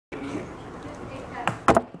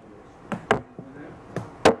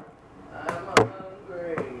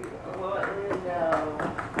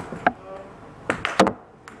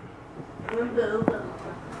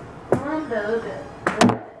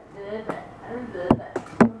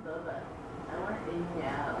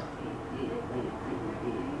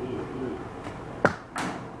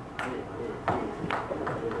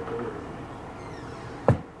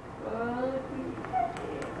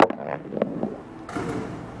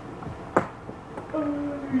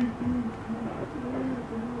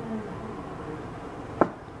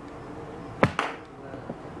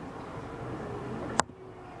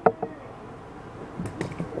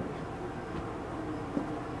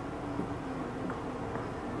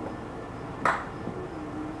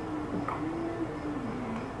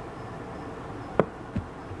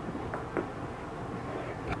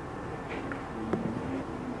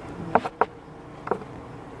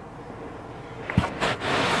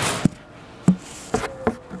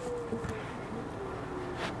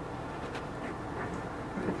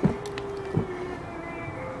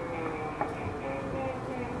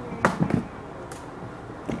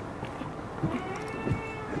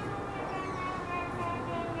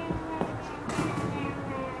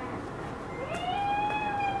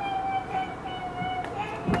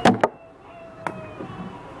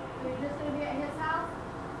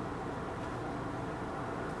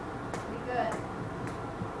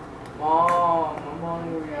Mom, I'm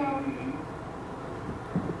hungry.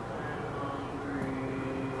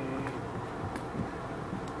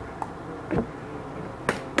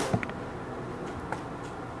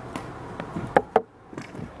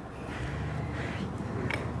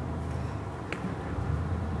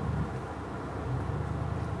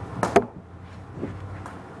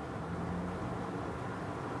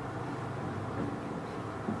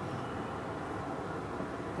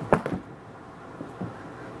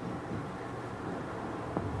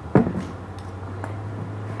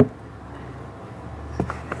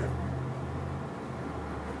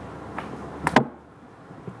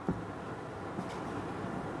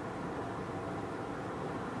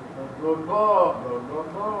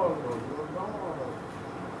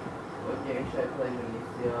 What game should I play when you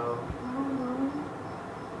still?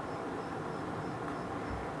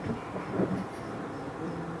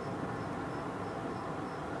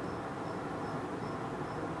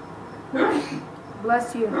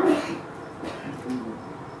 Bless you.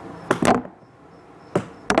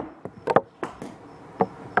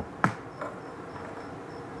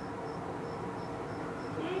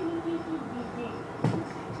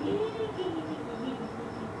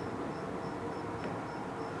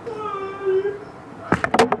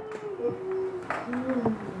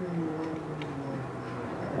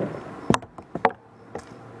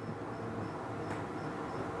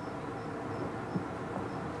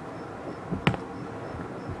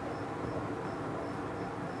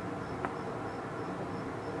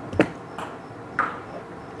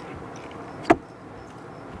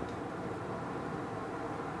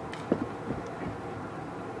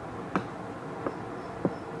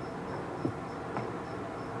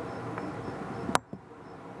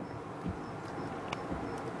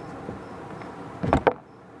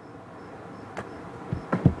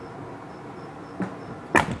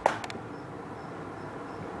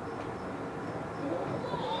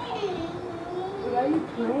 What are you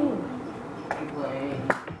playing? I'm playing.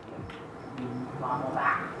 Mama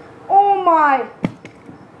back. Oh my!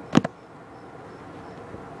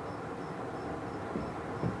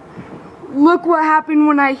 Look what happened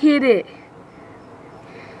when I hit it.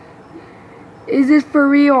 Is this for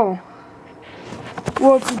real?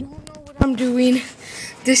 Well, if you don't know what I'm doing,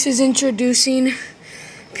 this is introducing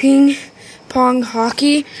ping pong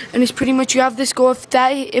hockey, and it's pretty much you have this goal.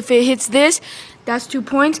 If it hits this, that's 2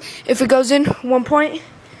 points. If it goes in, 1 point.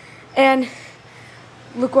 And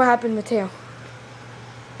look what happened, Mateo.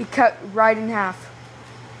 He cut right in half.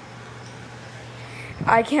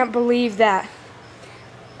 I can't believe that.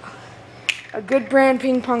 A good brand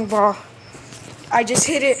ping pong ball. I just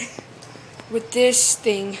hit it with this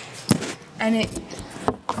thing, and it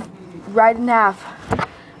right in half.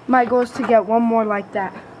 My goal is to get one more like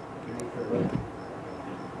that.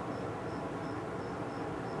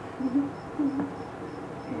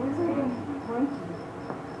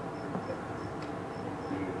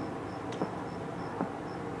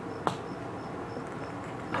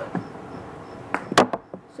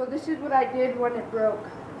 So this is what I did when it broke.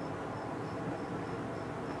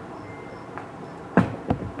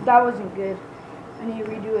 That wasn't good. I need to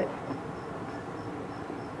redo it.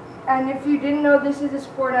 And if you didn't know, this is a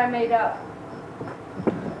sport I made up.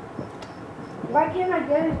 Why can't I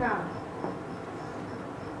get it now?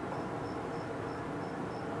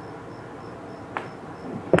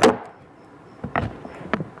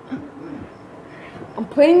 I'm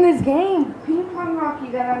playing this game, ping pong hockey,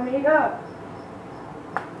 that I made up.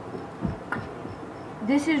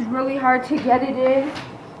 This is really hard to get it in,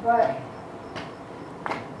 but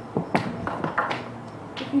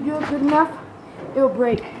If you do it good enough, it'll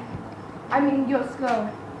break. I mean, you'll score.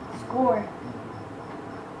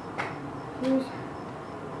 Here's 3,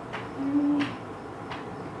 4.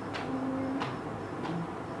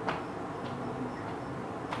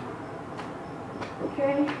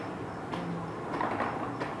 Okay.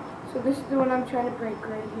 So this is the one I'm trying to break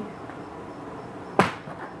right here.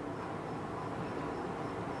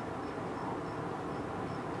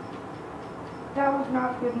 That was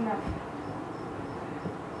not good enough.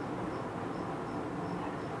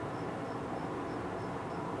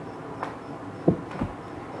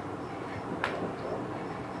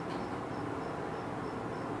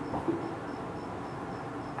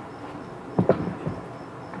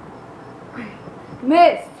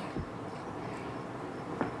 Missed.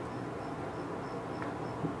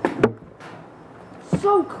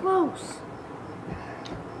 So close.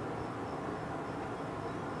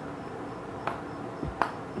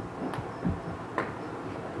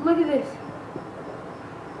 Look at this.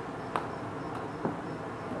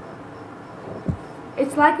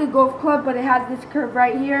 It's like a golf club, but it has this curve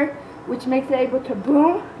right here, which makes it able to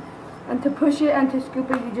boom, and to push it and to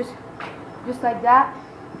scoop it, you just like that.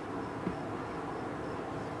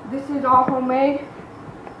 This is all homemade.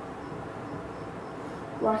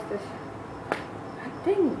 Watch this.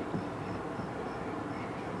 Dang it.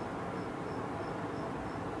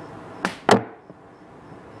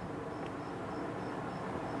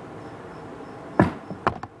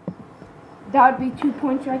 That would be 2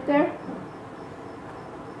 points right there.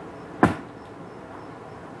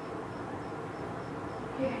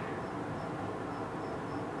 Okay.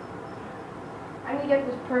 I need to get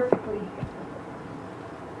this perfectly.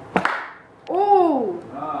 Oh!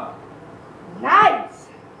 Nice!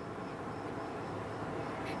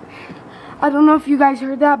 I don't know if you guys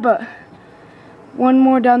heard that, but one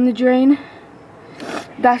more down the drain.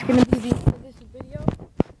 That's going to be the end of this video.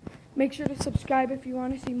 Make sure to subscribe if you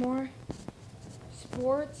want to see more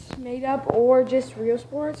sports, made up or just real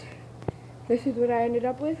sports. This is what I ended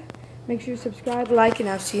up with. Make sure to subscribe, like, and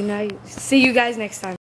I'll see you guys next time.